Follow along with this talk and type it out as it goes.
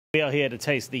We are here to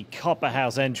taste the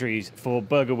Copperhouse entries for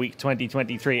Burger Week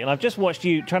 2023, and I've just watched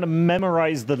you trying to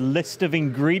memorize the list of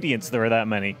ingredients. There are that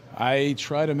many. I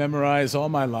try to memorize all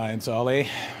my lines, Ollie.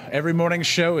 Every morning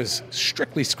show is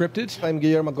strictly scripted. I'm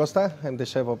Guillermo Costa. I'm the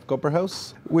chef of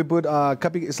Copperhouse. We put a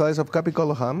slice of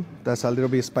capicolo ham. That's a little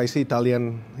bit spicy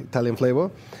Italian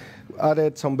flavor.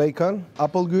 Added some bacon,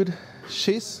 apple good,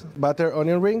 cheese, butter,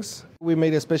 onion rings. We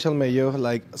made a special mayo,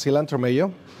 like cilantro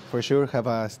mayo, for sure, have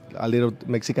a little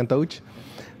Mexican touch.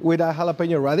 With a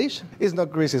jalapeno radish. It's not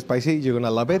greasy spicy, you're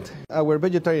gonna love it. Our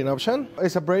vegetarian option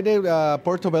is a braided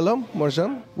portobello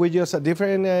morjon. We use a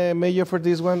different mayo for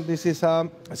this one. This is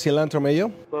cilantro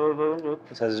mayo.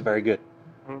 It says it's very good.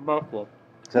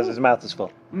 It says his mouth is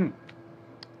full.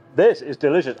 This is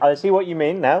delicious. I see what you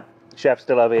mean now. Chef's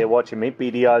still over here watching me,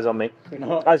 beady eyes on me.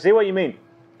 I see what you mean.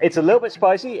 It's a little bit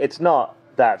spicy. It's not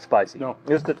that spicy. No.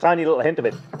 Just a tiny little hint of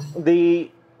it.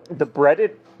 The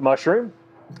breaded mushroom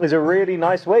is a really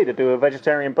nice way to do a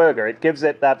vegetarian burger. It gives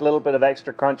it that little bit of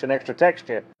extra crunch and extra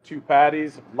texture. 2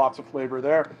 patties, lots of flavor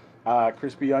there.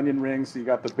 Crispy onion rings, so you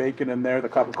got the bacon in there, the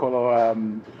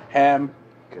capicolo ham.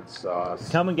 Good sauce.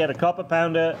 Come and get a copper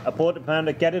pounder, a porter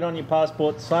pounder, get it on your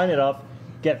passport, sign it off,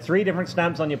 get 3 different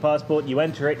stamps on your passport. You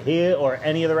enter it here or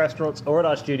any of the restaurants or at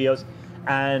our studios,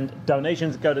 and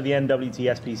donations go to the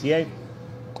NWTSPCA.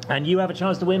 And you have a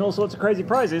chance to win all sorts of crazy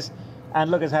prizes. And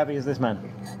look as happy as this man.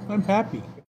 I'm happy.